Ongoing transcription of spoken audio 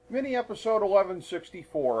Mini episode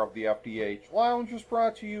 1164 of the FDH Lounge is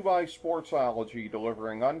brought to you by Sportsology,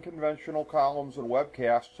 delivering unconventional columns and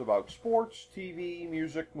webcasts about sports, TV,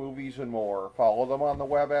 music, movies, and more. Follow them on the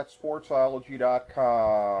web at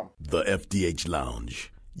sportsology.com. The FDH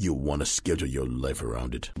Lounge. You'll want to schedule your life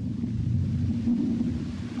around it.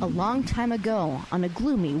 A long time ago, on a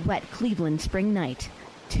gloomy, wet Cleveland spring night,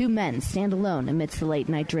 two men stand alone amidst the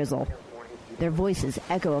late-night drizzle. Their voices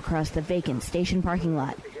echo across the vacant station parking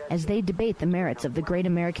lot as they debate the merits of the great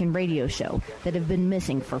American radio show that have been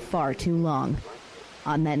missing for far too long.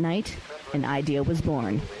 On that night, an idea was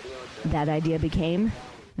born. That idea became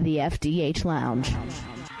the FDH Lounge.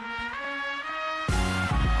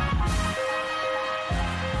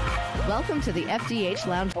 Welcome to the FDH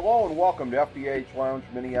Lounge. Hello and welcome to FDH Lounge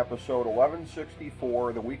mini episode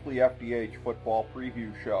 1164, the weekly FDH football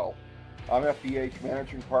preview show. I'm FDH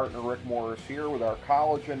Managing Partner Rick Morris here with our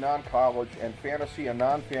college and non-college and fantasy and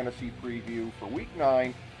non-fantasy preview for Week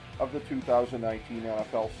 9 of the 2019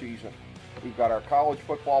 NFL season. We've got our college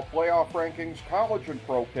football playoff rankings, college and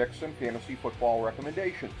pro picks, and fantasy football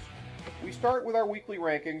recommendations. We start with our weekly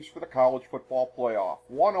rankings for the college football playoff.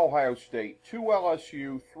 1 Ohio State, 2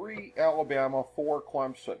 LSU, 3 Alabama, 4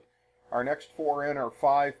 Clemson. Our next four in are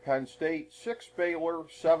 5 Penn State, 6 Baylor,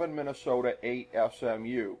 7 Minnesota, 8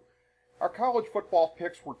 SMU. Our college football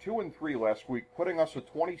picks were 2 and 3 last week, putting us at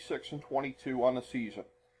 26 and 22 on the season.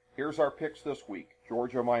 Here's our picks this week.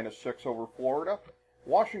 Georgia -6 over Florida,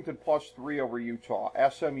 Washington +3 over Utah,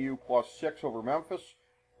 SMU +6 over Memphis,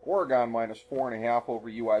 Oregon -4.5 over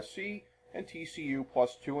USC, and TCU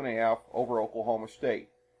 +2.5 over Oklahoma State.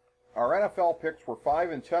 Our NFL picks were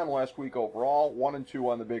 5 and 10 last week overall, 1 and 2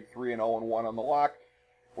 on the Big Three, and 0 and 1 on the lock.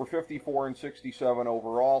 We're 54 and 67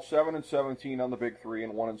 overall, 7 and 17 on the Big Three,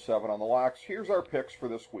 and 1 and 7 on the locks. Here's our picks for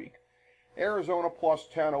this week. Arizona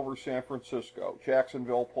 +10 over San Francisco,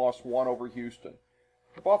 Jacksonville +1 over Houston,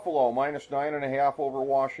 Buffalo -9.5 over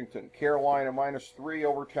Washington, Carolina -3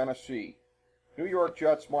 over Tennessee, New York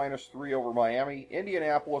Jets -3 over Miami,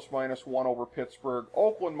 Indianapolis -1 over Pittsburgh,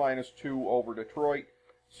 Oakland -2 over Detroit,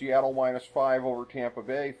 Seattle -5 over Tampa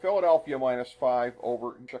Bay, Philadelphia -5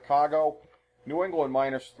 over Chicago, New England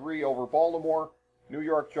 -3 over Baltimore, New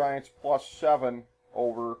York Giants +7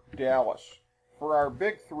 over Dallas. For our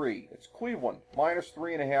Big Three, it's Cleveland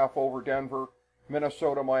 -3.5 over Denver,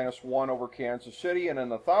 Minnesota -1 over Kansas City, and in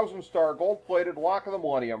the 1,000-star gold-plated lock of the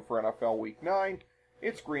millennium for NFL Week 9,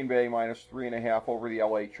 it's Green Bay -3.5 over the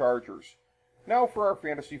LA Chargers. Now for our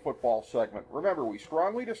fantasy football segment. Remember, we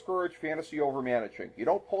strongly discourage fantasy overmanaging. You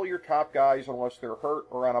don't pull your top guys unless they're hurt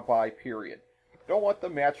or on a bye, period. Don't let the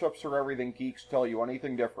matchups or everything geeks tell you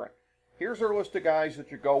anything different. Here's our list of guys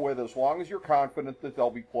that you go with as long as you're confident that they'll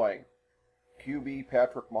be playing. QB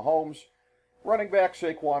Patrick Mahomes, running back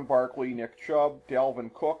Saquon Barkley, Nick Chubb,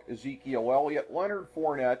 Dalvin Cook, Ezekiel Elliott, Leonard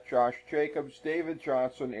Fournette, Josh Jacobs, David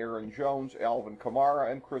Johnson, Aaron Jones, Alvin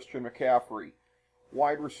Kamara, and Christian McCaffrey.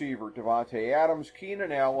 Wide receiver Devontae Adams,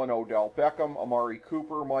 Keenan Allen, Odell Beckham, Amari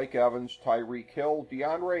Cooper, Mike Evans, Tyreek Hill,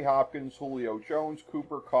 DeAndre Hopkins, Julio Jones,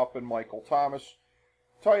 Cooper Kupp, and Michael Thomas.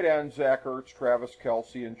 Tight ends Zach Ertz, Travis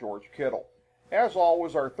Kelce, and George Kittle. As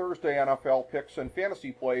always, our Thursday NFL picks and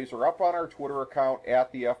fantasy plays are up on our Twitter account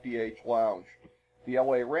at the FDH Lounge. The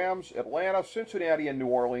LA Rams, Atlanta, Cincinnati, and New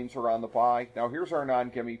Orleans are on the bye. Now here's our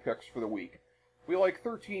non-gimme picks for the week. We like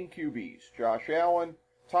 13 QBs. Josh Allen,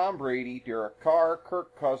 Tom Brady, Derek Carr,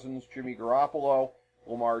 Kirk Cousins, Jimmy Garoppolo,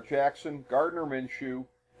 Lamar Jackson, Gardner Minshew,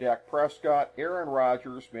 Dak Prescott, Aaron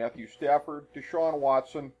Rodgers, Matthew Stafford, Deshaun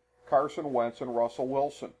Watson, Carson Wentz, and Russell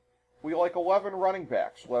Wilson. We like 11 running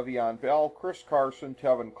backs. Le'Veon Bell, Chris Carson,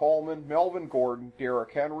 Tevin Coleman, Melvin Gordon,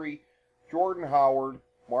 Derrick Henry, Jordan Howard,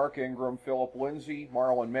 Mark Ingram, Philip Lindsay,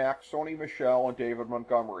 Marlon Mack, Sony Michel, and David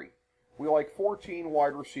Montgomery. We like 14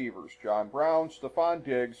 wide receivers. John Brown, Stephon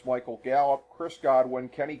Diggs, Michael Gallup, Chris Godwin,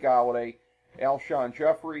 Kenny Galladay, Alshon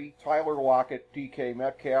Jeffrey, Tyler Lockett, DK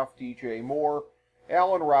Metcalf, DJ Moore,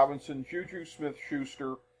 Allen Robinson, Juju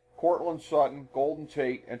Smith-Schuster, Cortland Sutton, Golden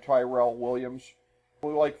Tate, and Tyrell Williams.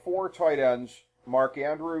 We like 4 tight ends, Mark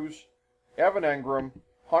Andrews, Evan Engram,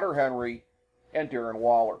 Hunter Henry, and Darren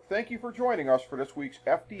Waller. Thank you for joining us for this week's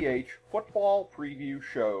FDH Football Preview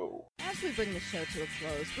Show. As we bring the show to a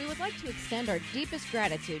close, we would like to extend our deepest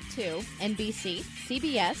gratitude to NBC,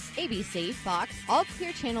 CBS, ABC, Fox, all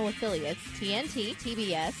Clear Channel affiliates, TNT,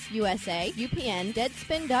 TBS, USA, UPN,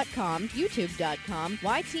 Deadspin.com, YouTube.com,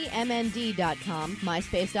 YTMND.com,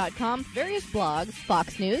 MySpace.com, various blogs,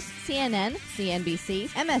 Fox News, CNN, CNBC,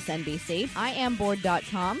 MSNBC,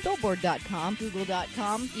 IamBoard.com, Billboard.com,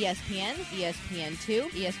 Google.com, ESPN, ESPN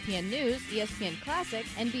ESPN2, ESPN News, ESPN Classic,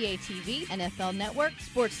 NBA TV, NFL Network,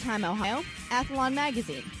 Sports Time Ohio, Athlon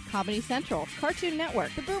Magazine, Comedy Central, Cartoon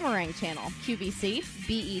Network, The Boomerang Channel, QVC,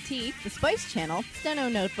 BET, The Spice Channel, Steno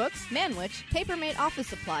Notebooks, Manwich, Papermate Office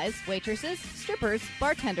Supplies, waitresses, strippers,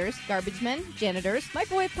 bartenders, garbage men, janitors,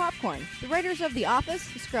 microwave popcorn, the writers of The Office,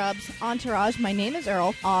 Scrubs, Entourage, My Name is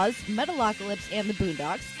Earl, Oz, Metalocalypse and the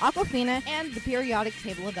Boondocks, Aquafina, and the periodic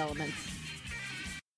table of elements.